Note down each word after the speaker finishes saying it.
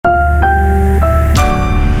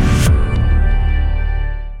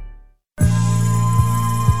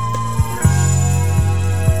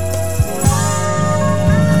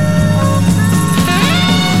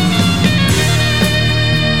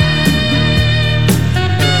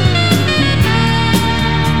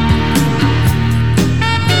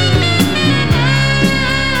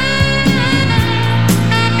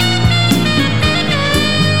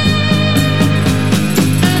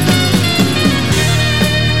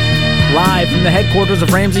Live from the headquarters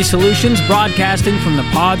of Ramsey Solutions, broadcasting from the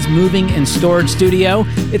Pods Moving and Storage Studio,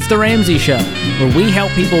 it's The Ramsey Show, where we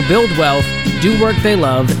help people build wealth, do work they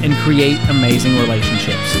love, and create amazing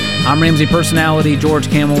relationships. I'm Ramsey personality George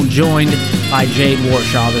Camel, joined by Jade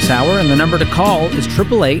Warshaw this hour, and the number to call is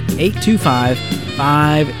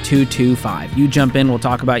 888-825-5225. You jump in, we'll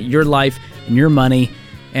talk about your life and your money,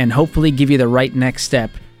 and hopefully give you the right next step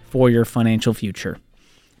for your financial future.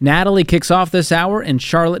 Natalie kicks off this hour in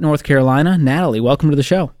Charlotte, North Carolina. Natalie, welcome to the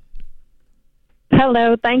show.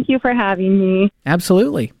 Hello, thank you for having me.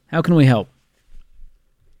 Absolutely. How can we help?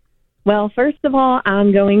 Well, first of all,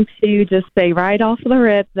 I'm going to just say right off the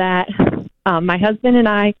rip that my husband and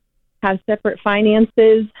I have separate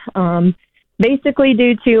finances, basically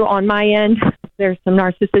due to, on my end, there's some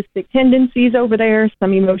narcissistic tendencies over there,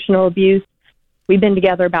 some emotional abuse. We've been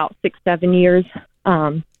together about 6-7 years.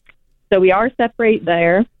 So we are separate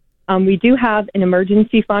there. We do have an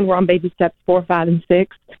emergency fund. We're on baby steps 4, 5, and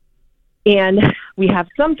 6. And we have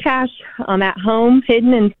some cash at home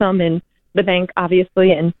hidden and some in the bank,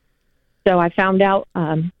 obviously. And so I found out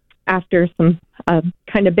after some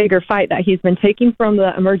kind of bigger fight that he's been taking from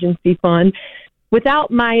the emergency fund without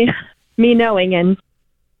me knowing. And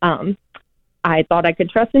I thought I could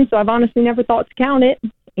trust him, so I've honestly never thought to count it.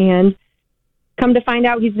 And come to find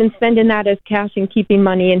out, he's been spending that as cash and keeping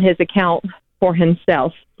money in his account for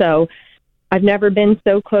himself. So I've never been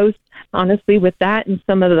so close, honestly, with that and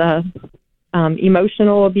some of the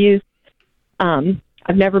emotional abuse. I've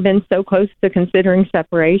never been so close to considering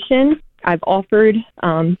separation. I've offered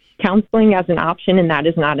counseling as an option, and that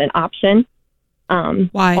is not an option.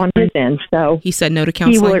 Why? On his end. So he said no to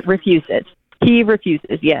counseling? He refuses. He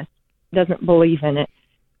refuses, yes. Doesn't believe in it.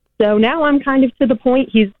 So now I'm kind of to the point,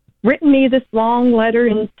 he's written me this long letter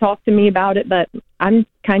and talked to me about it, but I'm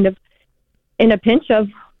kind of in a pinch of,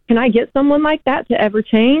 can I get someone like that to ever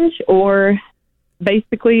change? Or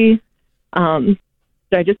basically, do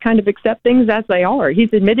I just kind of accept things as they are?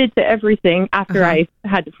 He's admitted to everything after I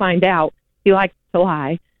had to find out. He likes to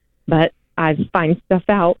lie, but I find stuff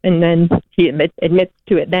out, and then he admits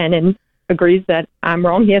to it then and agrees that I'm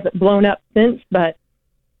wrong. He hasn't blown up since, but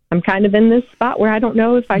I'm kind of in this spot where I don't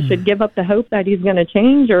know if I should give up the hope that he's going to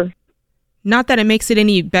change or... Not that it makes it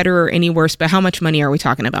any better or any worse, but how much money are we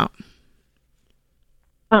talking about?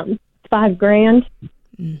 $5,000.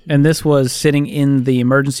 And this was sitting in the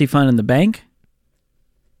emergency fund in the bank?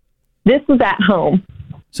 This was at home.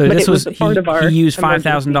 So this was a part of our he used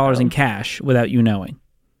 $5,000 in cash without you knowing?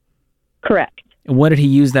 Correct. And what did he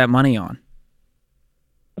use that money on?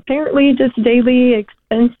 Apparently just daily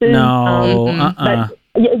expenses. No, But,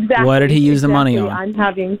 yeah, exactly. What did he use the money on? I'm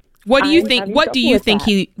having... What do you think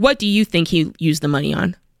he used the money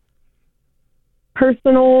on?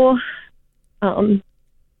 Personal, I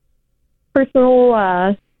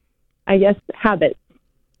guess, habits.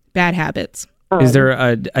 Bad habits. Is there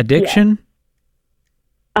addiction?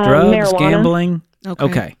 Yeah. Drugs, marijuana. gambling?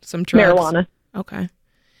 Okay. Some drugs. Marijuana. Okay.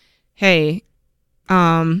 Hey,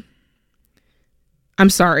 I'm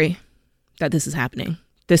sorry that this is happening.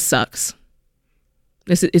 This sucks.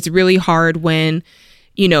 It's really hard when,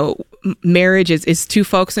 marriage is two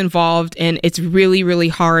folks involved, and it's really, really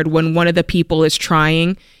hard when one of the people is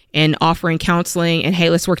trying and offering counseling and, hey,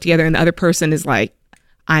 let's work together. And the other person is like,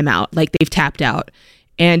 I'm out, like they've tapped out.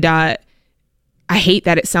 And I hate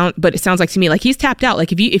that it sounds like to me like he's tapped out.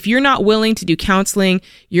 Like if you're not willing to do counseling,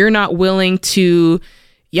 you're not willing to,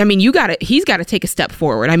 he's got to take a step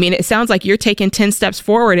forward. I mean, it sounds like you're taking 10 steps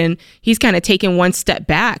forward and he's kind of taking one step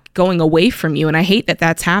back, going away from you. And I hate that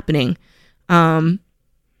that's happening.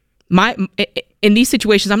 In these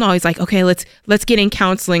situations, I'm always like, okay, let's get in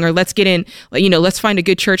counseling, or let's get in, let's find a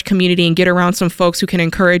good church community and get around some folks who can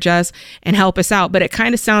encourage us and help us out. But it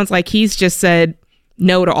kind of sounds like he's just said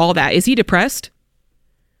no to all that. Is he depressed?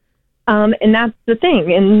 And that's the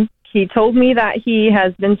thing. And he told me that he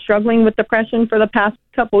has been struggling with depression for the past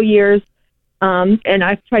couple years. And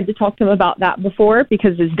I've tried to talk to him about that before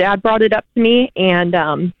because his dad brought it up to me,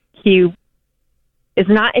 and he is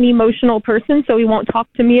not an emotional person, so he won't talk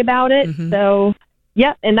to me about it. Mm-hmm. So,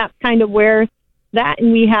 yeah, and that's kind of where that,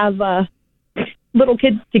 and we have little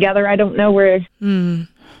kids together. I don't know where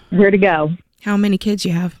to go. How many kids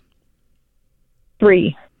you have?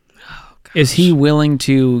 3. Oh, is he willing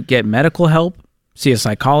to get medical help? See a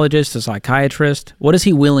psychologist, a psychiatrist? What is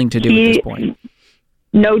he willing to do at this point?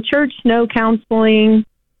 No church, no counseling.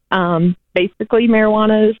 Basically,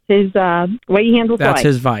 marijuana is his way he handles life. That's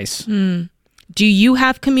his vice. Do you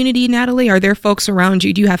have community, Natalie? Are there folks around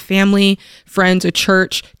you? Do you have family, friends, a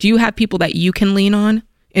church? Do you have people that you can lean on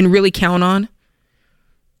and really count on?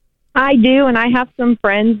 I do, and I have some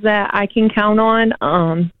friends that I can count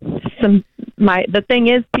on. the thing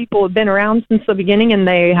is, people have been around since the beginning, and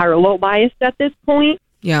they are a little biased at this point.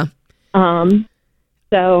 Yeah.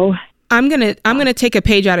 So I'm gonna take a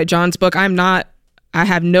page out of John's book. I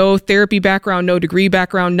have no therapy background, no degree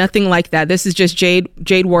background, nothing like that. This is just Jade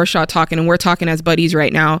Warshaw talking, and we're talking as buddies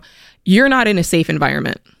right now. You're not in a safe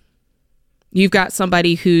environment. You've got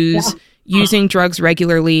somebody who's using drugs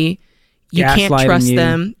regularly. You can't trust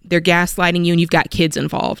them. They're gaslighting you, and you've got kids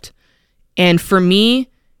involved. And for me,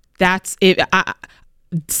 that's it.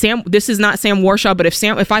 Sam, this is not Sam Warshaw, but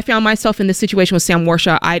if I found myself in this situation with Sam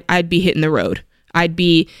Warshaw, I'd be hitting the road. I'd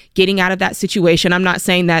be getting out of that situation. I'm not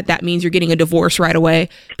saying that means you're getting a divorce right away,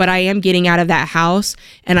 but I am getting out of that house,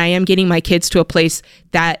 and I am getting my kids to a place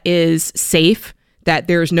that is safe, that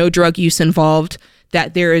there's no drug use involved,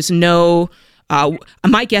 that there is no,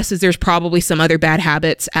 my guess is there's probably some other bad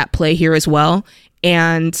habits at play here as well,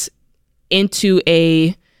 and into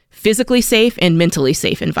a physically safe and mentally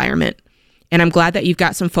safe environment. And I'm glad that you've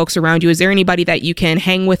got some folks around you. Is there anybody that you can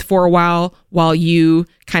hang with for a while you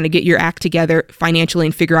kind of get your act together financially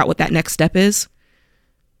and figure out what that next step is?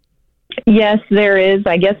 Yes, there is.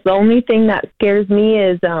 I guess the only thing that scares me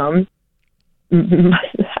is I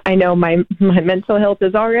know my mental health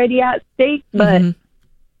is already at stake, but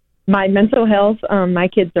my mental health, my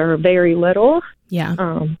kids are very little. Yeah.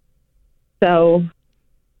 So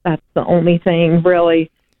that's the only thing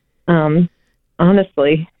really,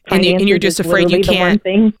 honestly. And you're just afraid you can't.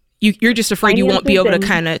 You're just afraid you won't be able to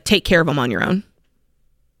kind of take care of them on your own.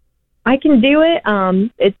 I can do it.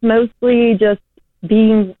 It's mostly just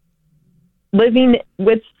living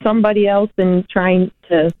with somebody else and trying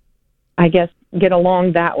to, I guess, get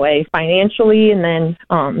along that way financially. And then,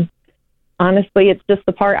 honestly, it's just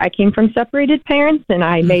the part I came from separated parents, and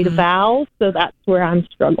I made a vow, so that's where I'm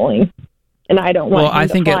struggling. And I don't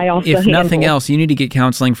want him to fly off the handle. If nothing else, you need to get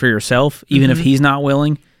counseling for yourself, even if he's not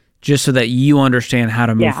willing, just so that you understand how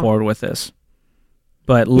to move forward with this.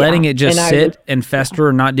 But letting it just sit and fester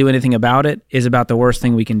and not do anything about it is about the worst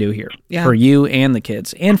thing we can do here for you and the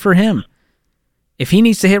kids and for him. If he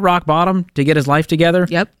needs to hit rock bottom to get his life together,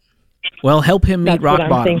 well, help him meet rock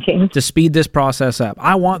bottom to speed this process up.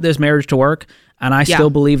 I want this marriage to work, and I still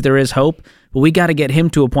believe there is hope, but we got to get him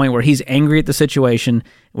to a point where he's angry at the situation,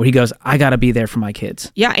 where he goes, I got to be there for my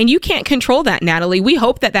kids. Yeah, and you can't control that, Natalie. We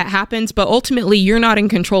hope that happens, but ultimately you're not in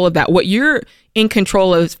control of that. What you're in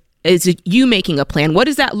control of is you making a plan. What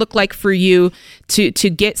does that look like for you to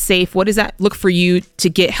get safe? What does that look for you to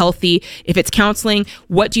get healthy? If it's counseling,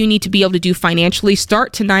 what do you need to be able to do financially?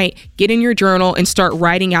 Start tonight, get in your journal and start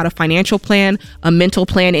writing out a financial plan, a mental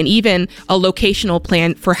plan, and even a locational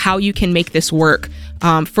plan for how you can make this work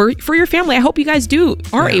for your family. I hope you guys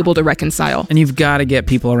are able to reconcile. And you've got to get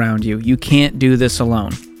people around you. You can't do this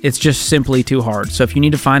alone. It's just simply too hard. So if you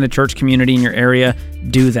need to find a church community in your area,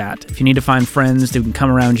 do that. If you need to find friends who can come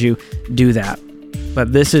around you, do that.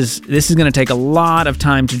 But this is going to take a lot of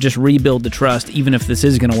time to just rebuild the trust, even if this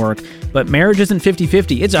is going to work. But marriage isn't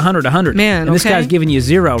 50-50. It's 100-100. Man, and this guy's giving you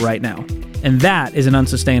 0 right now. And that is an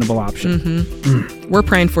unsustainable option. We're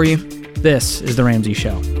praying for you. This is The Ramsey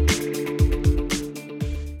Show.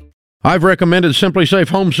 I've recommended Simply Safe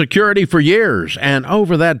Home Security for years, and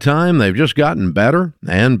over that time, they've just gotten better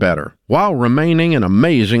and better, while remaining an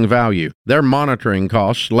amazing value. Their monitoring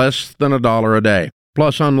costs less than $1 a day.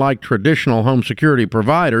 Plus, unlike traditional home security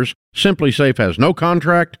providers, Simply Safe has no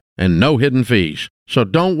contract and no hidden fees. So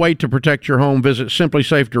don't wait to protect your home. Visit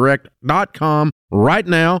simplysafedirect.com right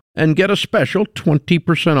now and get a special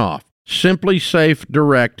 20% off.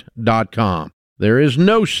 simplysafedirect.com. There is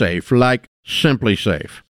no safe like Simply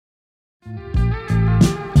Safe.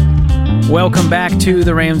 Welcome back to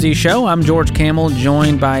The Ramsey Show. I'm George Kamel,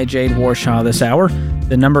 joined by Jade Warshaw this hour.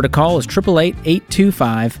 The number to call is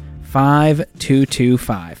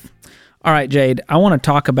 888-825-5225. All right, Jade, I want to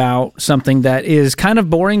talk about something that is kind of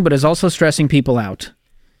boring, but is also stressing people out.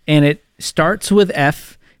 And it starts with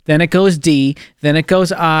F, then it goes D, then it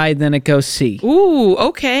goes I, then it goes C. Ooh,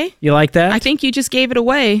 okay. You like that? I think you just gave it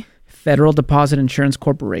away. Federal Deposit Insurance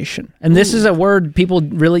Corporation. And this is a word people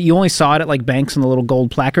really, you only saw it at like banks on the little gold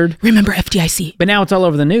placard. Remember FDIC. But now it's all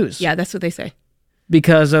over the news. Yeah, that's what they say.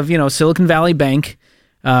 Because of, Silicon Valley Bank,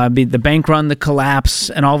 the bank run, the collapse,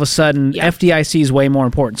 and all of a sudden FDIC is way more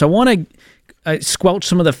important. So I want to squelch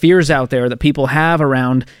some of the fears out there that people have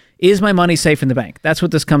around, is my money safe in the bank? That's what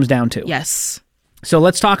this comes down to. Yes. So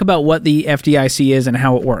let's talk about what the FDIC is and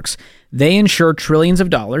how it works. They insure trillions of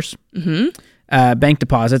dollars. Bank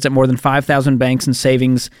deposits at more than 5,000 banks and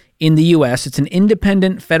savings in the U.S. It's an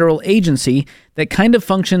independent federal agency that kind of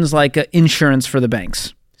functions like insurance for the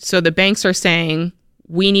banks. So the banks are saying,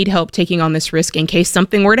 we need help taking on this risk in case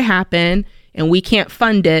something were to happen and we can't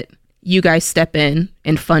fund it. you guys step in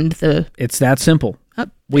and fund the... It's that simple.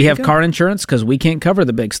 We have car insurance because we can't cover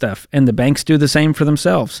the big stuff, and the banks do the same for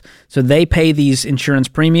themselves. So they pay these insurance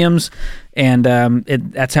premiums, and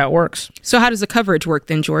that's how it works. So how does the coverage work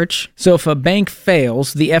then, George? So if a bank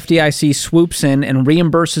fails, the FDIC swoops in and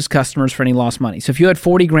reimburses customers for any lost money. So if you had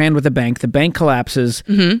 $40,000 with a bank, the bank collapses,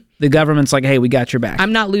 the government's like, hey, we got your back.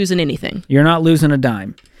 I'm not losing anything. You're not losing a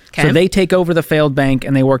dime. Okay. So they take over the failed bank,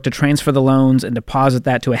 and they work to transfer the loans and deposit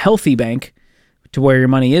that to a healthy bank to where your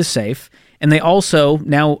money is safe. And they also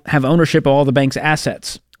now have ownership of all the bank's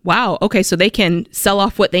assets. Wow. Okay. So they can sell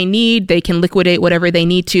off what they need. They can liquidate whatever they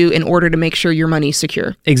need to in order to make sure your money's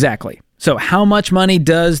secure. Exactly. So how much money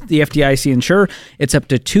does the FDIC insure? It's up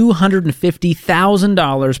to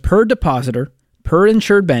 $250,000 per depositor, per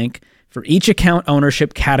insured bank, for each account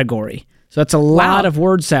ownership category. So that's a lot of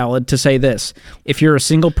word salad to say this. If you're a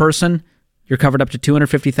single person, you're covered up to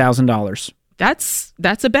 $250,000. That's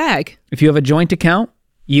a bag. If you have a joint account,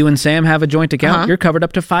 you and Sam have a joint account, you're covered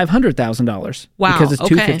up to $500,000. Wow. Because it's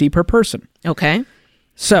 $250,000 per person. Okay.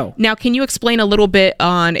 So now, can you explain a little bit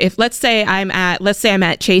on if let's say I'm at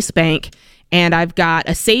Chase Bank and I've got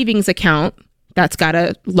a savings account that's got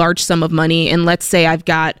a large sum of money, and let's say I've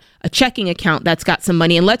got a checking account that's got some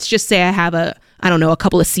money, and let's just say I have a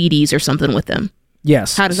couple of CDs or something with them.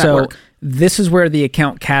 Yes. How does that work? This is where the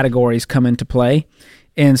account categories come into play.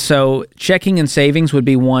 And so checking and savings would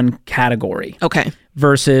be one category. Okay.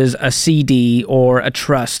 Versus a CD or a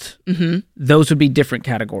trust. Those would be different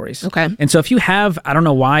categories. Okay. And so if you have, I don't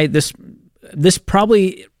know why, this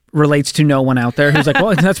probably relates to no one out there who's like,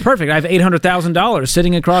 well, that's perfect. I have $800,000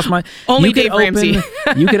 sitting across my... Only Dave Ramsey.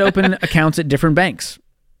 You could open accounts at different banks.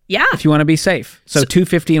 Yeah. If you want to be safe. So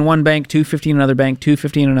 $250 in one bank, $250 in another bank,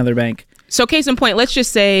 $250 in another bank. So case in point, let's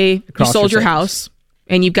just say you sold your house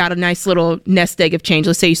and you've got a nice little nest egg of change.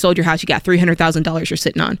 Let's say you sold your house, you got $300,000 you're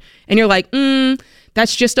sitting on. And you're like,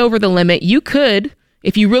 that's just over the limit. You could,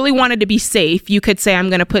 if you really wanted to be safe, you could say, I'm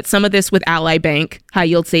going to put some of this with Ally Bank high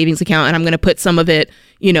yield savings account, and I'm going to put some of it,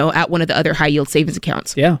 at one of the other high yield savings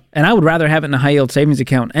accounts. Yeah. And I would rather have it in a high yield savings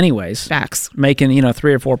account anyways. Facts. Making,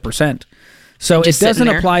 3 or 4%. So it doesn't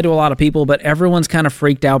apply to a lot of people, but everyone's kind of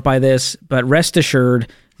freaked out by this. But rest assured,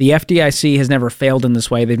 the FDIC has never failed in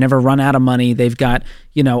this way. They've never run out of money. They've got,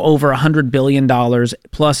 over $100 billion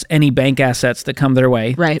plus any bank assets that come their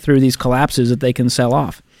way through these collapses that they can sell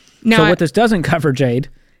off. Now, so what this doesn't cover, Jade,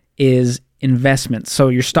 is investments. So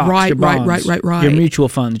your stocks, your bonds, your mutual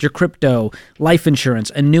funds, your crypto, life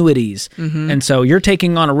insurance, annuities. And so you're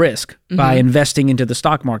taking on a risk by investing into the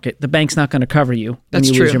stock market. The bank's not going to cover you when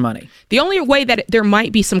you lose your money. The only way that there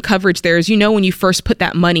might be some coverage there is, when you first put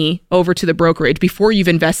that money over to the brokerage before you've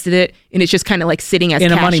invested it, and it's just kind of like sitting as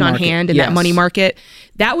cash on hand in that money market,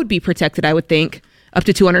 that would be protected, I would think. Up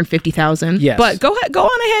to $250,000. Yes. But go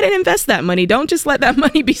on ahead and invest that money. Don't just let that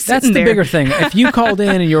money be sitting there. That's the bigger thing. If you called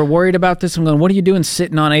in and you're worried about this, I'm going, what are you doing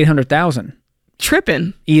sitting on $800,000?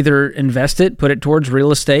 Tripping. Either invest it, put it towards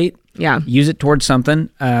real estate. Yeah. Use it towards something.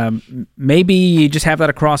 Maybe you just have that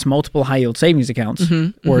across multiple high yield savings accounts.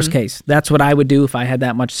 Worst case. That's what I would do if I had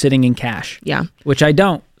that much sitting in cash. Yeah. Which I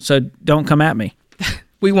don't. So don't come at me.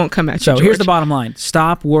 We won't come at you, So George. Here's the bottom line.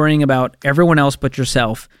 Stop worrying about everyone else but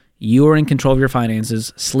yourself. You are in control of your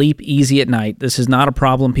finances. Sleep easy at night. This is not a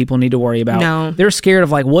problem people need to worry about. No. They're scared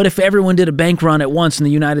of what if everyone did a bank run at once in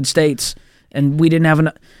the United States and we didn't have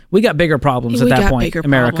enough? We got bigger problems at that point,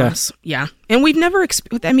 America. Problems. Yeah. And we've never,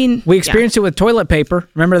 we experienced it with toilet paper.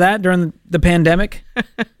 Remember that during the pandemic?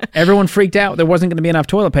 Everyone freaked out. There wasn't going to be enough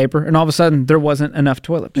toilet paper, and all of a sudden there wasn't enough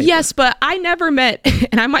toilet paper. Yes, but I never met,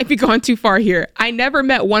 and I might be going too far here, I never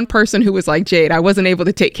met one person who was like, Jade, I wasn't able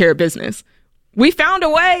to take care of business. We found a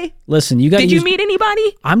way. Listen, you got. Did you meet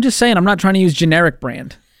anybody? I'm just saying, I'm not trying to use generic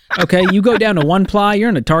brand. Okay, you go down to one ply, you're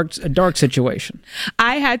in a dark situation.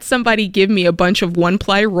 I had somebody give me a bunch of one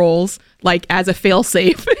ply rolls, as a fail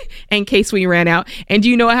safe, in case we ran out. And do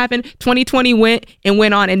you know what happened? 2020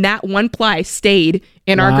 went on, and that one ply stayed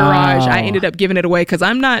in our garage. I ended up giving it away because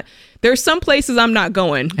there's some places I'm not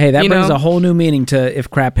going. Hey, that brings a whole new meaning to if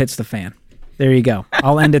crap hits the fan. There you go.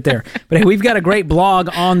 I'll end it there. But hey, we've got a great blog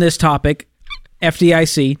on this topic.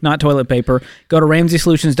 FDIC, not toilet paper. Go to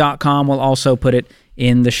RamseySolutions.com. We'll also put it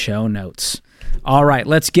in the show notes. All right,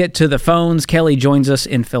 let's get to the phones. Kelly joins us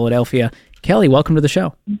in Philadelphia. Kelly, welcome to the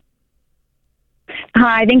show.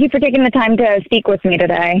 Hi, thank you for taking the time to speak with me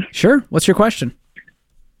today. Sure. What's your question?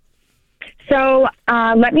 So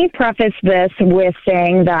let me preface this with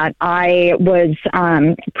saying that I was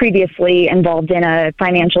previously involved in a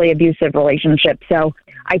financially abusive relationship. So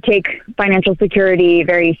I take financial security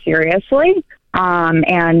very seriously.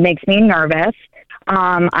 And makes me nervous.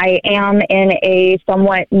 I am in a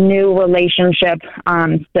somewhat new relationship.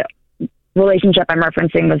 The relationship I'm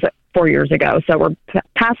referencing was 4 years ago, so we're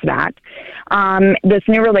past that. This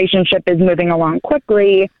new relationship is moving along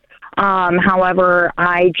quickly. However,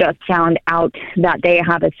 I just found out that they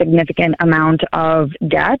have a significant amount of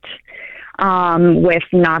debt with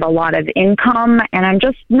not a lot of income, and I'm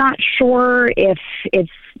just not sure if it's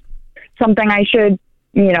something I should,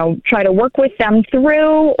 try to work with them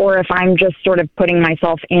through, or if I'm just sort of putting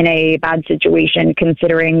myself in a bad situation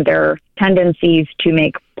considering their tendencies to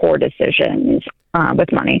make poor decisions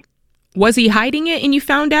with money. Was he hiding it and you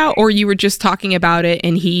found out, or you were just talking about it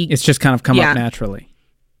and it's just kind of come up naturally?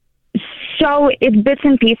 So it's bits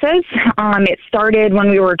and pieces. It started when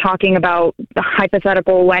we were talking about the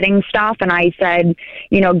hypothetical wedding stuff, and I said,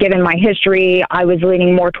 given my history, I was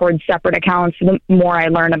leaning more towards separate accounts. The more I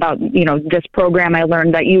learned about, this program, I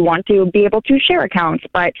learned that you want to be able to share accounts.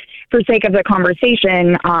 But for sake of the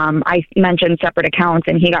conversation, I mentioned separate accounts,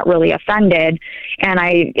 and he got really offended. And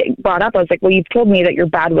I brought up, I was like, well, you've told me that you're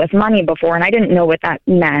bad with money before, and I didn't know what that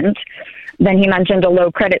meant. Then he mentioned a low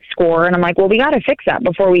credit score, and I'm like, well, we got to fix that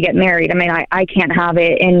before we get married. I mean, I can't have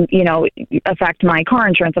it affect my car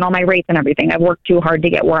insurance and all my rates and everything. I've worked too hard to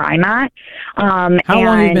get where I'm at. How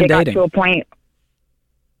long have you been dating? Got to a point,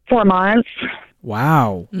 4 months.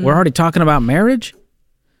 Wow. We're already talking about marriage?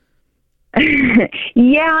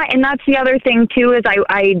 Yeah, and that's the other thing, too, is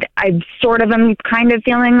I sort of am kind of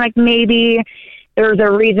feeling like maybe there's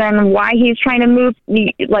a reason why he's trying to move,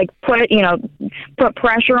 put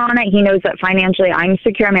pressure on it. He knows that financially I'm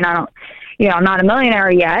secure. I mean, I'm not a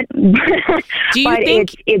millionaire yet. Do you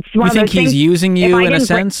think it's one of those he's things, using you in a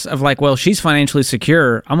sense of like, well, she's financially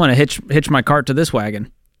secure, I'm going to hitch my cart to this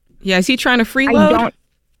wagon? Yeah, is he trying to freeload?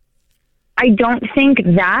 I don't think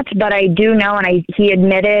that, but I do know, and he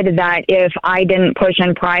admitted that if I didn't push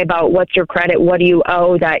and pry about what's your credit, what do you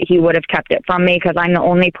owe, that he would have kept it from me because I'm the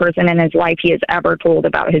only person in his life he has ever told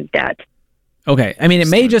about his debt. Okay. I mean, it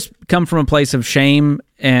may just come from a place of shame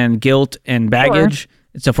and guilt and baggage.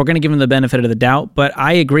 Sure. So if we're going to give him the benefit of the doubt, but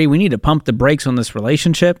I agree, we need to pump the brakes on this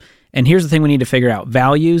relationship. And here's the thing we need to figure out: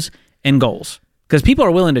 values and goals. Because people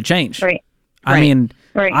are willing to change. Right. I mean,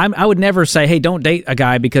 I would never say, hey, don't date a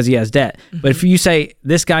guy because he has debt. Mm-hmm. But if you say,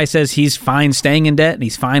 this guy says he's fine staying in debt and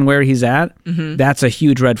he's fine where he's at, that's a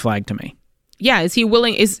huge red flag to me. Yeah, is he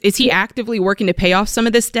willing? Is he actively working to pay off some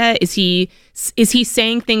of this debt? Is he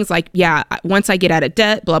saying things like, yeah, once I get out of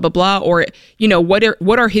debt, blah blah blah, or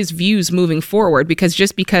what are his views moving forward? Because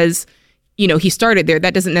just because he started there,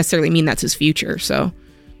 that doesn't necessarily mean that's his future. So.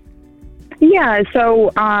 Yeah,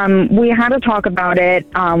 so we had to talk about it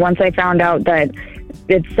once I found out that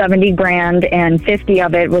it's $70,000 and 50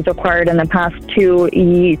 of it was acquired in the past 2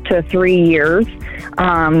 to 3 years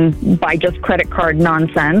by just credit card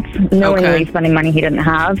nonsense, knowingly spending money he didn't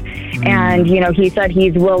have. And, he said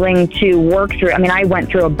he's willing to work through. I mean, I went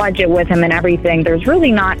through a budget with him and everything. There's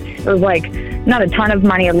not a ton of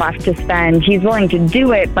money left to spend. He's willing to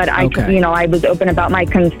do it, but I was open about my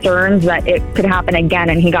concerns that it could happen again,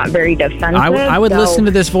 and he got very defensive. I would listen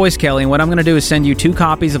to this voice, Kelly, and what I'm going to do is send you 2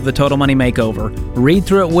 copies of the Total Money Makeover. Read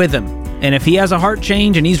through it with him, and if he has a heart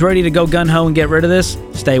change and he's ready to go gun-ho and get rid of this,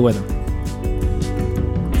 stay with him.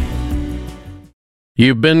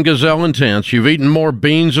 You've been gazelle intense. You've eaten more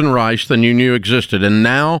beans and rice than you knew existed, and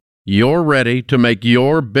now you're ready to make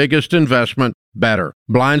your biggest investment better.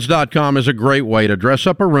 Blinds.com is a great way to dress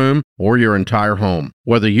up a room or your entire home.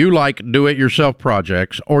 Whether you like do-it-yourself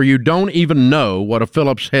projects or you don't even know what a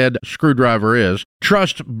Phillips head screwdriver is,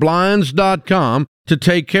 trust Blinds.com to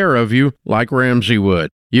take care of you like Ramsey would.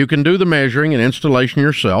 You can do the measuring and installation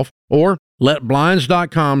yourself, or let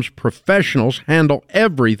Blinds.com's professionals handle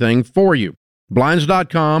everything for you.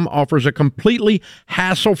 Blinds.com offers a completely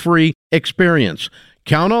hassle-free experience.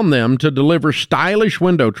 Count on them to deliver stylish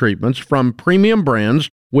window treatments from premium brands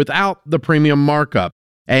without the premium markup.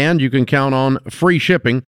 And you can count on free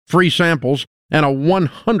shipping, free samples, and a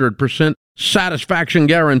 100% satisfaction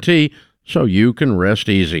guarantee so you can rest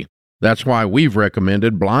easy. That's why we've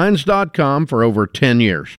recommended Blinds.com for over 10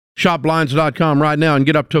 years. Shop Blinds.com right now and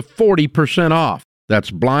get up to 40% off. That's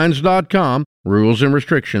Blinds.com. Rules and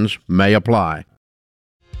restrictions may apply.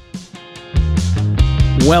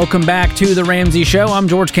 Welcome back to The Ramsey Show. I'm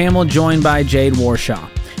George Kamel, joined by Jade Warshaw.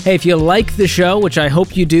 Hey, if you like the show, which I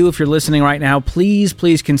hope you do if you're listening right now, please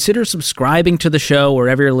consider subscribing to the show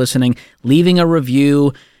wherever you're listening, leaving a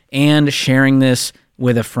review, and sharing this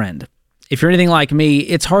with a friend. If you're anything like me,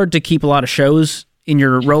 it's hard to keep a lot of shows in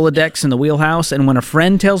your Rolodex in the wheelhouse. And when a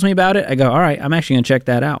friend tells me about it, I go, all right, I'm actually going to check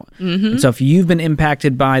that out. And so if you've been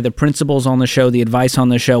impacted by the principles on the show, the advice on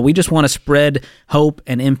the show, we just want to spread hope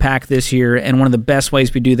and impact this year. And one of the best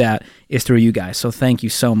ways we do that is through you guys. So thank you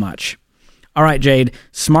so much. All right, Jade,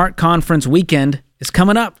 Smart Conference Weekend is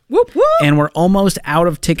coming up. Whoop, whoop. And we're almost out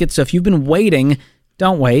of tickets. So if you've been waiting,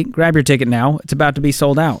 don't wait. Grab your ticket now. It's about to be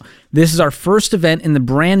sold out. This is our first event in the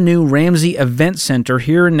brand new Ramsey Event Center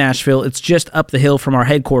here in Nashville. It's just up the hill from our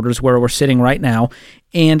headquarters where we're sitting right now.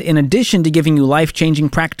 And in addition to giving you life-changing,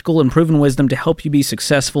 practical, and proven wisdom to help you be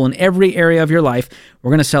successful in every area of your life,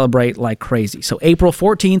 we're going to celebrate like crazy. So April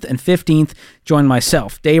 14th and 15th, join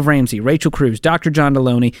myself, Dave Ramsey, Rachel Cruz, Dr. John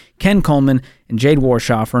Deloney, Ken Coleman, and Jade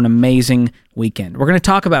Warshaw for an amazing weekend. We're going to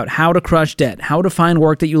talk about how to crush debt, how to find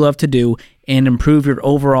work that you love to do, and improve your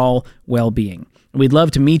overall well-being. We'd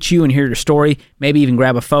love to meet you and hear your story, maybe even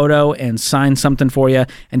grab a photo and sign something for you.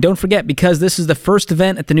 And don't forget, because this is the first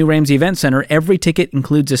event at the new Ramsey Event Center, every ticket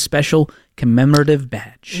includes a special commemorative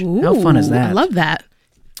badge. Ooh, how fun is that? I love that.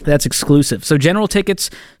 That's exclusive. So general tickets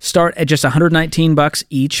start at just $119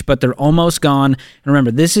 each, but they're almost gone. And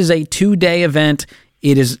remember, this is a 2-day event.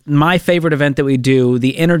 It is my favorite event that we do.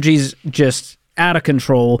 The energy's just out of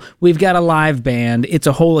control. We've got a live band. It's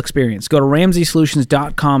a whole experience. Go to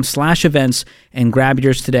RamseySolutions.com/events and grab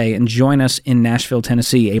yours today and join us in Nashville,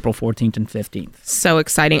 Tennessee, April 14th and 15th. So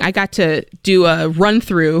exciting. I got to do a run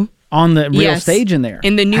through on the real stage in there.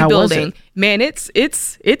 In the new How building. Was it? Man, it's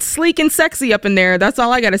sleek and sexy up in there. That's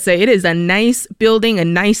all I got to say. It is a nice building, a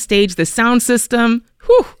nice stage, the sound system.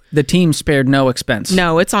 Whew. The team spared no expense.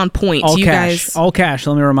 No, it's on point. All you cash. Guys. All cash,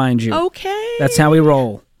 let me remind you. Okay. That's how we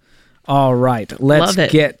roll. All right, let's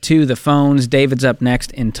get to the phones. David's up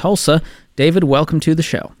next in Tulsa. David, welcome to the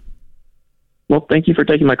show. Well, thank you for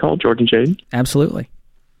taking my call, George and Jade. Absolutely.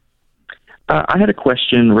 I had a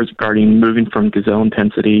question regarding moving from gazelle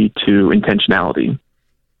intensity to intentionality.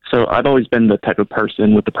 So I've always been the type of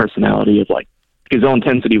person with the personality of like, gazelle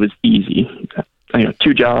intensity was easy. 2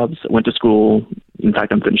 jobs, went to school. In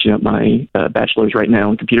fact, I'm finishing up my bachelor's right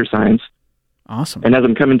now in computer science. Awesome. And as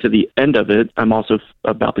I'm coming to the end of it, I'm also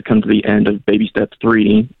about to come to the end of baby step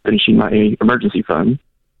 3, finishing my emergency fund.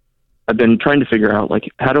 I've been trying to figure out, like,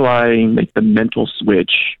 how do I make the mental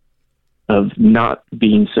switch of not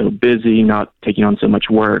being so busy, not taking on so much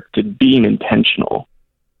work, to being intentional?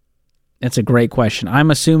 That's a great question. I'm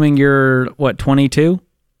assuming you're, 22?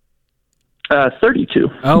 32.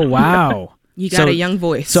 Oh, wow. You got a young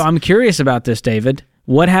voice. So I'm curious about this, David.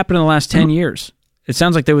 What happened in the last 10 years? It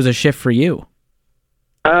sounds like there was a shift for you.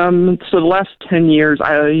 So the last 10 years,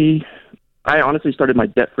 I honestly started my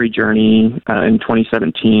debt-free journey in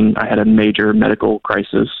 2017. I had a major medical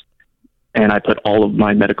crisis, and I put all of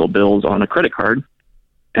my medical bills on a credit card,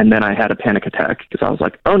 and then I had a panic attack because I was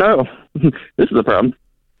like, oh no, this is a problem.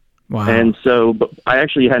 Wow. And so, but I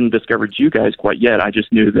actually hadn't discovered you guys quite yet. I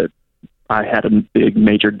just knew that I had a big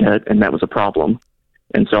major debt, and that was a problem.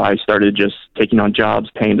 And so I started just taking on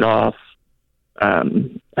jobs, paying it off.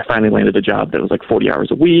 I finally landed a job that was like 40 hours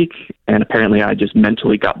a week, and apparently I just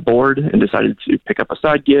mentally got bored and decided to pick up a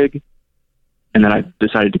side gig. And then I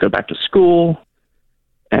decided to go back to school,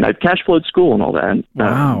 and I've cash flowed school and all that.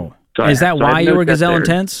 Wow. Is that why you were gazelle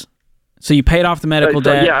intense? So you paid off the medical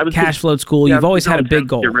debt, cash flowed school. You've always had a big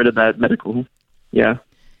goal. Get rid of that medical. Yeah.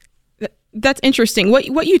 That's interesting.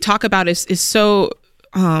 What you talk about is so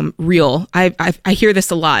real. I hear this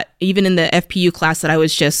a lot, even in the FPU class that I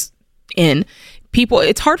was just in.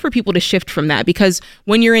 It's hard for people to shift from that, because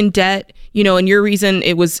when you're in debt, and your reason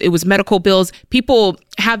it was medical bills, people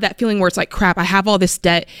have that feeling where it's like, crap, I have all this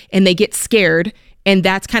debt, and they get scared. And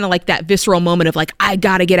that's kind of like that visceral moment of like, I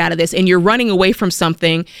got to get out of this. And you're running away from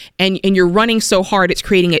something, and you're running so hard. It's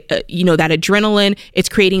creating, that adrenaline. It's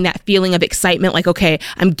creating that feeling of excitement. Like, okay,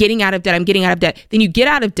 I'm getting out of debt. Then you get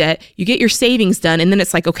out of debt, you get your savings done. And then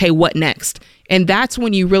it's like, okay, what next? And that's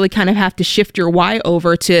when you really kind of have to shift your why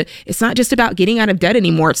over to, it's not just about getting out of debt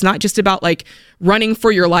anymore. It's not just about like running for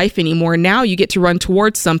your life anymore. Now you get to run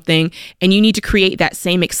towards something, and you need to create that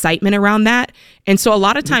same excitement around that. And so a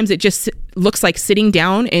lot of times it just looks like sitting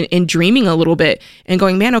down and dreaming a little bit and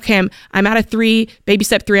going, man, okay, I'm out of 3, baby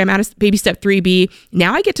step 3, I'm out of baby step 3B.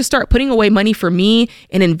 Now I get to start putting away money for me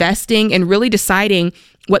and investing and really deciding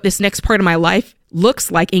what this next part of my life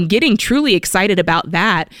looks like, and getting truly excited about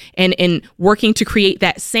that, and working to create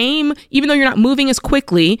that same, even though you're not moving as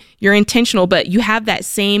quickly, you're intentional, but you have that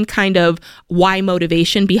same kind of why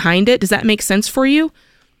motivation behind it. Does that make sense for you?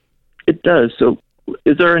 It does. So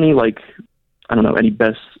is there any, any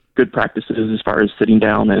best good practices as far as sitting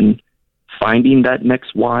down and finding that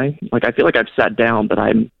next why? Like, I feel like I've sat down, but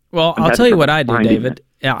I'll tell you what I do, David.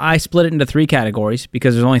 I split it into 3 categories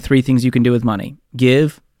because there's only 3 things you can do with money: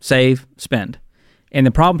 give, save, spend. And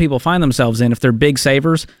the problem people find themselves in, if they're big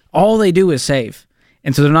savers, all they do is save.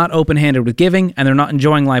 And so they're not open-handed with giving, and they're not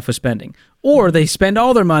enjoying life with spending. Or they spend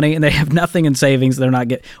all their money and they have nothing in savings. They're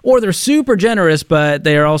not or they're super generous, but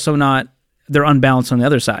they're also not. They're unbalanced on the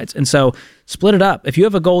other sides. And so split it up. If you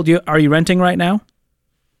have a goal, are you renting right now?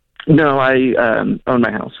 No, I own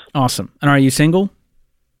my house. Awesome. And are you single?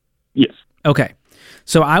 Yes. Okay.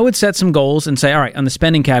 So I would set some goals and say, all right, on the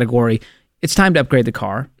spending category, it's time to upgrade the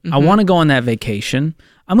car. I want to go on that vacation.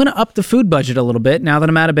 I'm going to up the food budget a little bit now that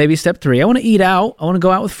I'm out of baby step 3. I want to eat out. I want to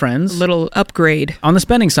go out with friends. A little upgrade. On the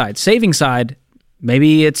spending side, saving side,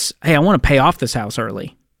 maybe it's, hey, I want to pay off this house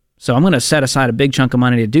early. So I'm going to set aside a big chunk of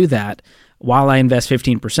money to do that while I invest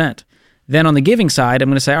 15%. Then on the giving side, I'm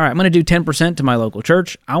going to say, all right, I'm going to do 10% to my local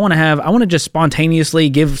church. I want to just spontaneously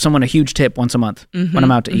give someone a huge tip once a month when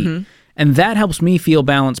I'm out to eat. And that helps me feel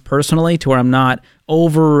balanced personally to where I'm not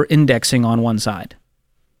over-indexing on one side.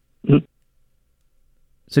 Mm-hmm.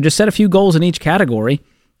 So just set a few goals in each category,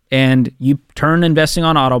 and you turn investing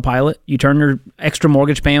on autopilot, you turn your extra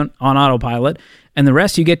mortgage payment on autopilot, and the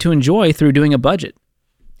rest you get to enjoy through doing a budget.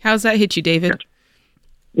 How's that hit you, David?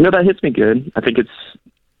 That hits me good. I think it's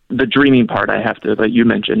the dreaming part I have to, like you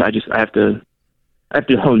mentioned, I have to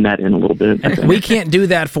hone that in a little bit. And we can't do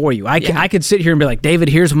that for you. I could sit here and be like, David,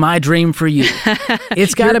 here's my dream for you.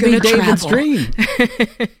 It's got to be David's dream.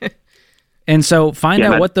 And so find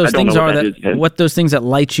out what those things are, what those things that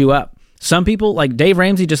light you up. Some people, like Dave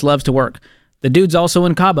Ramsey, just loves to work. The dude's also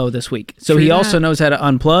in Cabo this week. So he also knows how to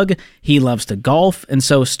unplug. He loves to golf. And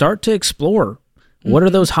so start to explore. What are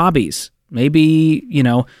those hobbies? Maybe,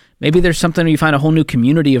 maybe there's something where you find a whole new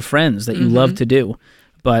community of friends that you love to do.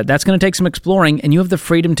 But that's going to take some exploring, and you have the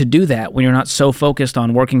freedom to do that when you're not so focused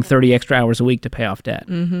on working 30 extra hours a week to pay off debt.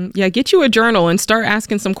 Yeah, get you a journal and start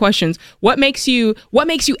asking some questions. What makes you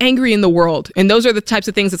angry in the world? And those are the types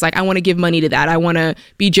of things that's like, I want to give money to that. I want to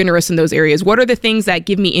be generous in those areas. What are the things that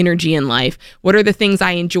give me energy in life? What are the things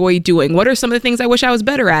I enjoy doing? What are some of the things I wish I was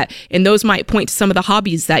better at? And those might point to some of the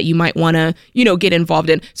hobbies that you might want to, get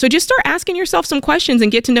involved in. So just start asking yourself some questions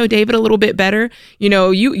and get to know David a little bit better.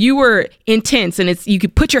 You were intense, and you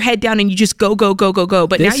could put your head down and you just go.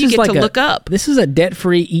 But now you get to look up. This is a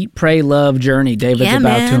debt-free, eat, pray, love journey David's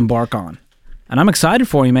about to embark on. And I'm excited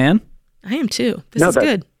for you, man. I am too. This is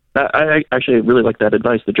good. I actually really like that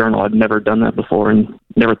advice, the journal. I've never done that before and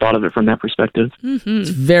never thought of it from that perspective. It's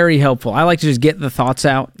very helpful. I like to just get the thoughts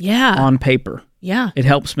out on paper. Yeah. It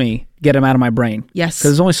helps me get them out of my brain. Yes.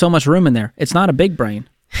 Because there's only so much room in there. It's not a big brain,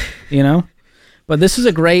 But this is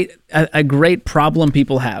a great problem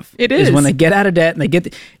people have. It is when they get out of debt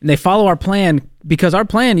and they follow our plan, because our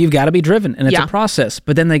plan, you've got to be driven, and it's a process.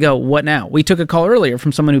 But then they go, what now? We took a call earlier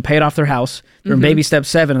from someone who paid off their house. They're in baby step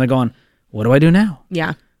 7, and they're going, what do I do now?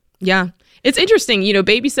 Yeah. It's interesting,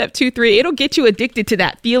 baby step 2, 3, it'll get you addicted to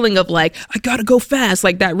that feeling of like, I gotta go fast,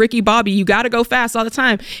 like that Ricky Bobby, you gotta go fast all the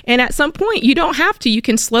time. And at some point, you don't have to. You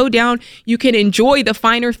can slow down. You can enjoy the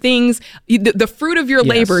finer things, the fruit of your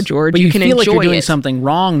labor, George. But you can feel enjoy like you're doing it. something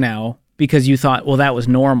wrong now because you thought, well, that was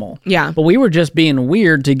normal. Yeah. But we were just being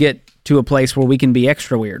weird to get to a place where we can be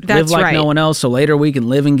extra weird. That's live like right. no one else, so later we can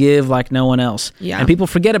live and give like no one else. Yeah. And people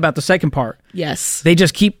forget about the second part. Yes. They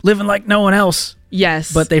just keep living like no one else.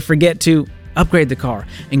 Yes. But they forget to upgrade the car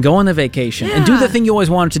and go on the vacation and do the thing you always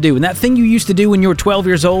wanted to do. And that thing you used to do when you were 12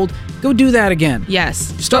 years old, go do that again. Yes.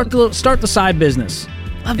 Start the side business.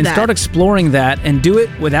 Love and that. start exploring that and do it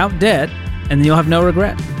without debt, and then you'll have no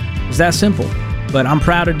regret. It's that simple. But I'm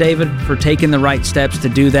proud of David for taking the right steps to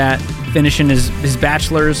do that, finishing his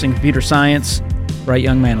bachelor's in computer science. Bright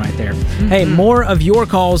young man right there. Hey, more of your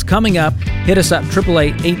calls coming up. Hit us up,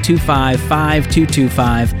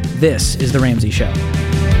 888-825-5225. This is The Ramsey Show.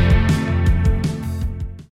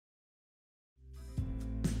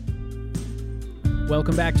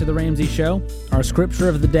 Welcome back to The Ramsey Show. Our scripture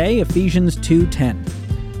of the day, Ephesians 2:10.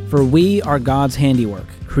 For we are God's handiwork,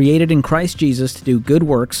 created in Christ Jesus to do good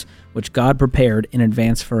works, which God prepared in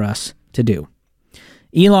advance for us to do.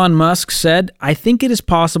 Elon Musk said, I think it is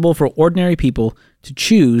possible for ordinary people to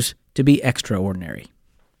choose to be extraordinary.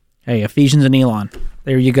 Hey, Ephesians and Elon.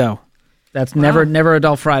 There you go. That's never a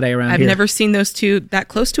dull Friday around here. I've never seen those two that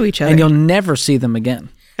close to each other. And you'll never see them again.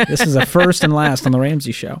 This is a first and last on The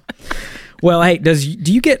Ramsey Show. Well, hey,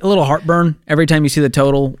 do you get a little heartburn every time you see the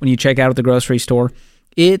total when you check out at the grocery store?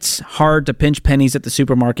 It's hard to pinch pennies at the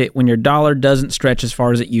supermarket when your dollar doesn't stretch as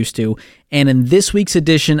far as it used to. And in this week's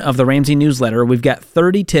edition of the Ramsey Newsletter, we've got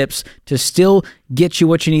 30 tips to still get you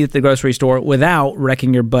what you need at the grocery store without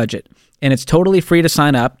wrecking your budget. and it's totally free to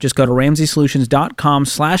sign up. Just go to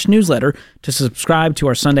RamseySolutions.com/newsletter to subscribe to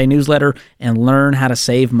our Sunday newsletter and learn how to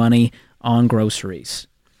save money on groceries.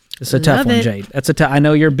 It's a tough one, Jade. I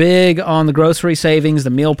know you're big on the grocery savings,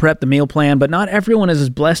 the meal prep, the meal plan, but not everyone is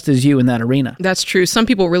as blessed as you in that arena. That's true. Some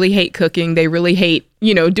people really hate cooking. They really hate,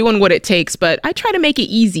 doing what it takes, but I try to make it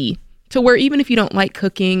easy to where even if you don't like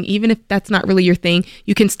cooking, even if that's not really your thing,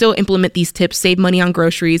 you can still implement these tips, save money on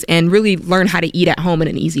groceries, and really learn how to eat at home in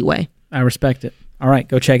an easy way. I respect it. All right,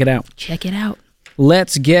 go check it out. Check it out.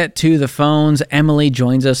 Let's get to the phones. Emily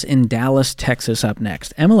joins us in Dallas, Texas up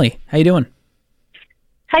next. Emily, how you doing?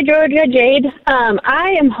 Hi, Georgia, Jade.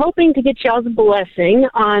 I am hoping to get y'all's blessing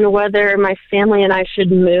on whether my family and I should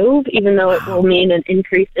move, even though it will mean an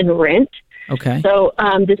increase in rent. Okay. So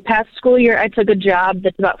this past school year, I took a job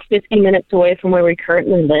that's about 50 minutes away from where we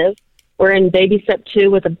currently live. We're in baby step 2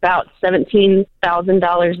 with about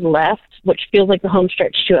 $17,000 left, which feels like the home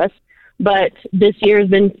stretch to us. But this year has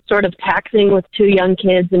been sort of taxing with 2 young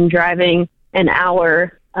kids and driving an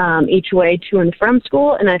hour each way to and from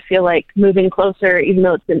school, and I feel like moving closer, even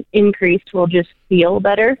though it's an increase, will just feel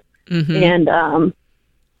better. Mm-hmm. And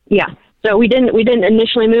so we didn't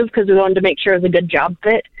initially move because we wanted to make sure it was a good job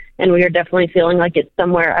fit, and we are definitely feeling like it's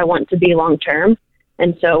somewhere I want to be long term.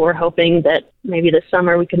 And so we're hoping that maybe this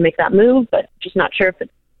summer we can make that move, but just not sure if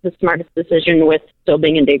it's the smartest decision with still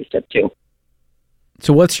being in baby step 2.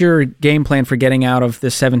 So what's your game plan for getting out of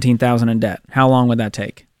this $17,000 in debt? How long would that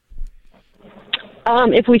take?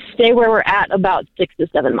 If we stay where we're at, about 6 to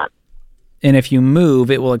 7 months. And if you move,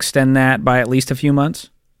 it will extend that by at least a few months?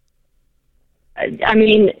 I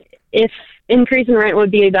mean, if increase in rent would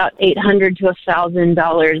be about $800 to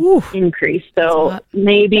 $1,000 increase. So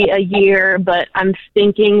maybe a year, but I'm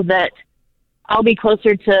thinking that I'll be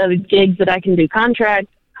closer to gigs that I can do contract,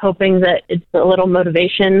 hoping that it's a little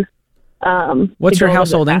motivation. What's your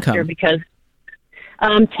household income? Because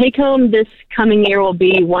take home this coming year will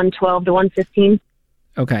be $112 to $115.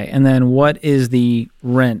 Okay, and then what is the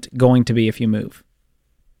rent going to be if you move?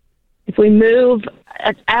 If we move,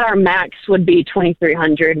 at our max would be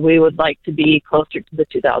 $2,300. We would like to be closer to the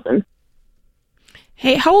 $2,000.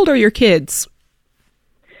 Hey, how old are your kids?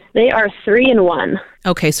 They are 3 and 1.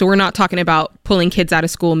 Okay, so we're not talking about pulling kids out of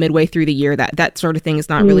school midway through the year. That sort of thing is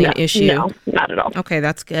not really an issue. No, not at all. Okay,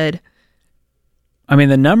 that's good. I mean,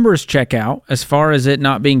 the numbers check out. As far as it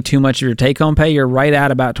not being too much of your take-home pay, you're right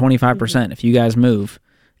at about 25% if you guys move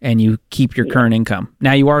and you keep your current income.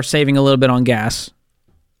 Now, you are saving a little bit on gas.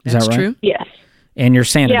 Is that right? True? Yes. And your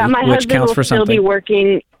sanity, my which husband counts will for still something. be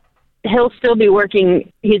working. He'll still be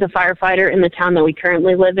working. He's a firefighter in the town that we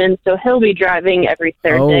currently live in, so he'll be driving every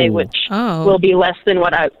third day, which will be less than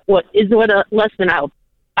less than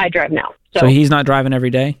I drive now. So he's not driving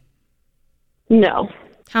every day? No.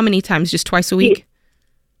 How many times? Just twice a week?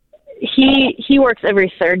 He works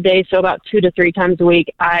every third day, so about 2 to 3 times a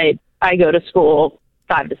week. I go to school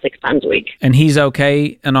 5 to 6 times a week. And he's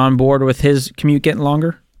okay and on board with his commute getting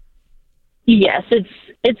longer? Yes,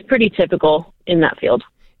 it's pretty typical in that field.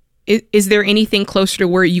 Is there anything closer to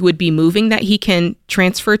where you would be moving that he can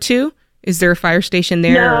transfer to? Is there a fire station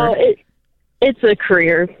there? No, it's a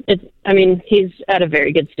career. He's at a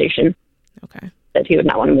very good station. Okay. That he would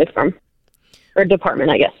not want to move from. Or department,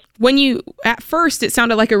 I guess. At first, it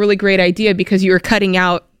sounded like a really great idea because you were cutting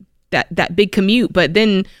out that big commute. But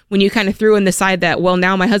then when you kind of threw in the side that, well,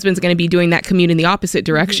 now my husband's going to be doing that commute in the opposite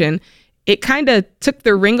direction, it kind of took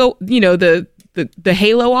the ringo, the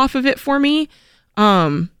halo off of it for me.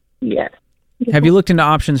 Yeah. Have you looked into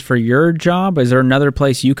options for your job? Is there another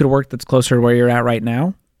place you could work that's closer to where you're at right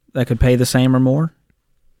now that could pay the same or more?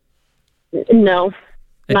 No.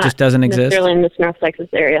 It just doesn't exist? Necessarily in this North Texas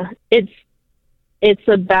area. It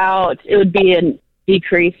would be a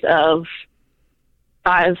decrease of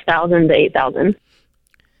 $5,000 to $8,000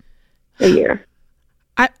 a year.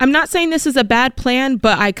 I'm not saying this is a bad plan,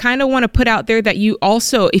 but I kind of want to put out there that you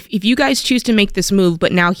also, if you guys choose to make this move,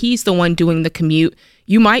 but now he's the one doing the commute,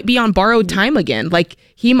 you might be on borrowed time again. Like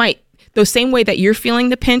he might, the same way that you're feeling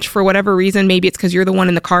the pinch for whatever reason, maybe it's because you're the one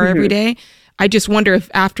in the car every day. I just wonder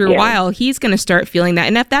if after a while he's going to start feeling that.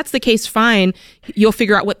 And if that's the case, fine, you'll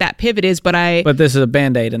figure out what that pivot is. But this is a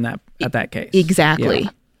Band-Aid in that case. Exactly. Yeah.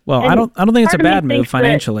 Well, I don't think it's a bad move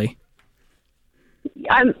financially.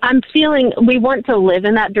 I'm feeling we want to live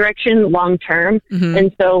in that direction long term.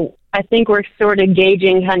 And so I think we're sort of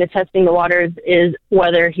gauging, kind of testing the waters, is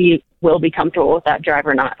whether he will be comfortable with that drive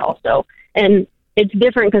or not also. And it's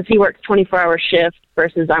different because he works 24-hour shift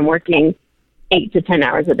versus I'm working 8 to 10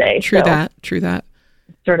 hours a day. True that.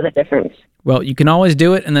 sort of the difference. Well, you can always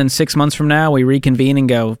do it, and then 6 months from now, we reconvene and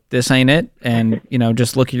go, this ain't it, and,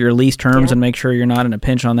 just look at your lease terms and make sure you're not in a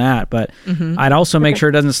pinch on that. But I'd also make sure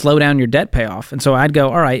it doesn't slow down your debt payoff. And so I'd go,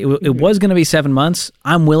 all right, it was going to be 7 months.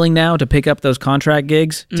 I'm willing now to pick up those contract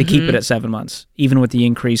gigs to keep it at 7 months, even with the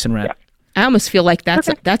increase in rent. I almost feel like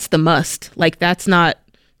that's the must. Like, that's not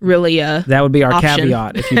really a That would be our option.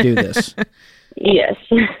 caveat if you do this. Yes.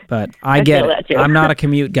 But I get feel it. that too. I'm not a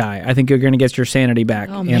commute guy. I think you're going to get your sanity back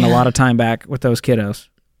and a lot of time back with those kiddos.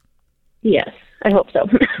 Yes, I hope so.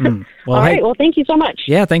 Well, All right. Well, thank you so much.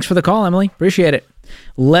 Yeah, thanks for the call, Emily. Appreciate it.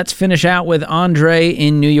 Let's finish out with Andre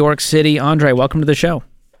in New York City. Andre, welcome to the show.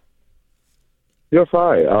 Yes,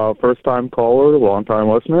 hi. First-time caller, long-time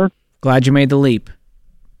listener. Glad you made the leap.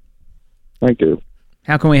 Thank you.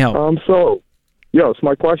 How can we help? So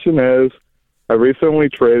my question is, I recently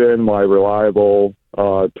traded in my reliable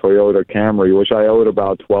Toyota Camry, which I owed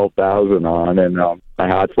about $12,000 on, and I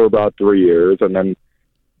had for about 3 years, and then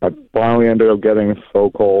I finally ended up getting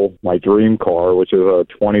so-called my dream car, which is a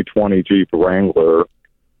 2020 Jeep Wrangler,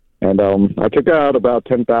 and I took out about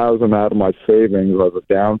 $10,000 out of my savings as a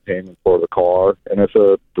down payment for the car, and it's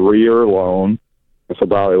a 3-year loan. It's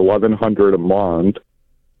about $1,100 a month,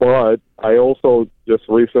 but I also just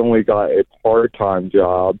recently got a part-time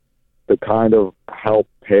job to kind of help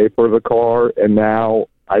pay for the car, and now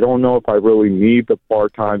I don't know if I really need the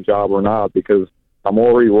part-time job or not, because I'm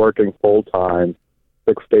already working full-time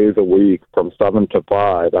 6 days a week from 7 to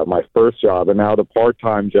 5 at my first job, and now the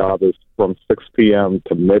part-time job is from 6 p.m.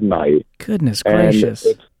 to midnight. Goodness gracious.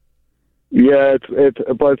 But it's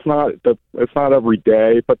not every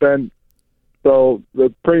day, but then so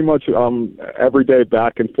pretty much every day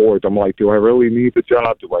back and forth, I'm like, do I really need the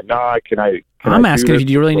job? Do I not? I'm asking if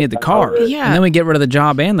you really need the car. Yeah. And then we get rid of the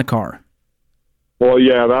job and the car. Well,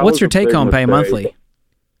 yeah. What's your take-home pay monthly?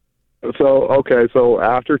 So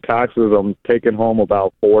after taxes, I'm taking home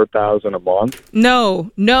about $4,000 a month.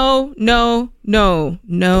 No.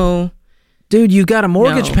 Dude, you got a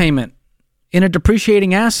mortgage payment in a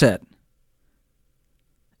depreciating asset.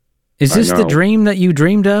 Is this the dream that you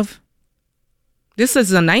dreamed of? This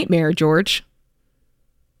is a nightmare, George.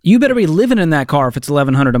 You better be living in that car if it's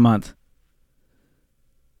 $1,100 a month.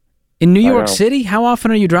 In New York City, how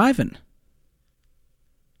often are you driving?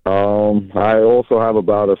 I also have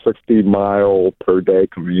about a 60-mile per day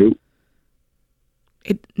commute.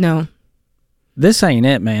 No. This ain't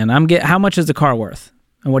it, man. How much is the car worth?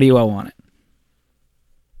 And what do you owe on it?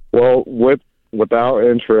 Well, without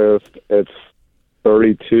interest, it's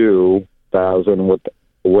 $32,000.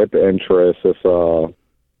 With interest, it's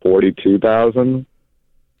 $42,000.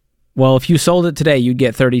 Well, if you sold it today, you'd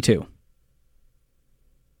get $32,000.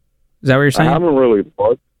 Is that what you're saying? I haven't really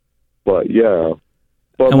looked, but yeah.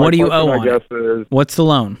 But and what do you owe on it? Is, what's the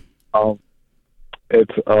loan?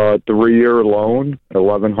 It's a 3-year loan,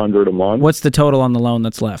 $1,100 a month. What's the total on the loan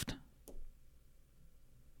that's left?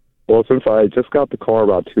 Well, since I just got the car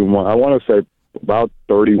about 2 months, I want to say about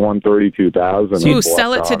 $32,000. So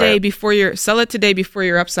sell it today before you're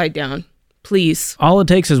upside down, please. All it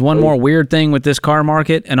takes is one more weird thing with this car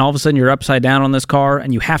market, and all of a sudden you're upside down on this car,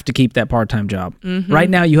 and you have to keep that part-time job. Mm-hmm. Right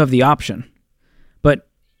now you have the option, but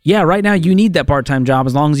yeah, right now you need that part-time job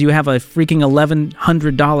as long as you have a freaking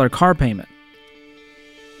 $1,100 car payment.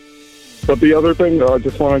 But the other thing, I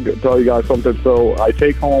just want to tell you guys something. So I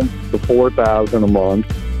take home the $4,000 a month.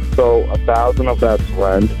 So $1,000 of that's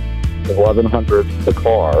rent, $1,100 the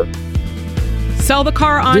car. Sell the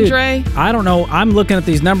car, Andre. Dude, I don't know. I'm looking at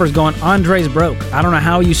these numbers going, Andre's broke. I don't know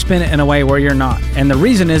how you spin it in a way where you're not. And the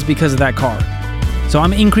reason is because of that car. So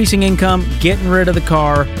I'm increasing income, getting rid of the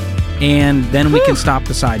car, and then we can stop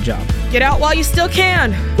the side job. Get out while you still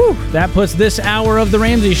can. Whew. That puts this hour of The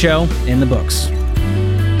Ramsey Show in the books.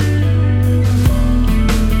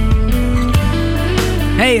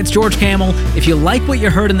 Hey, it's George Kamel. If you like what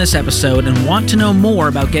you heard in this episode and want to know more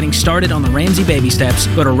about getting started on the Ramsey baby steps,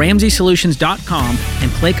 go to RamseySolutions.com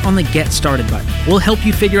and click on the Get Started button. We'll help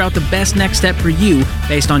you figure out the best next step for you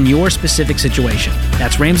based on your specific situation.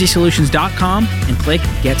 That's RamseySolutions.com and click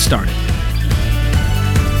Get Started.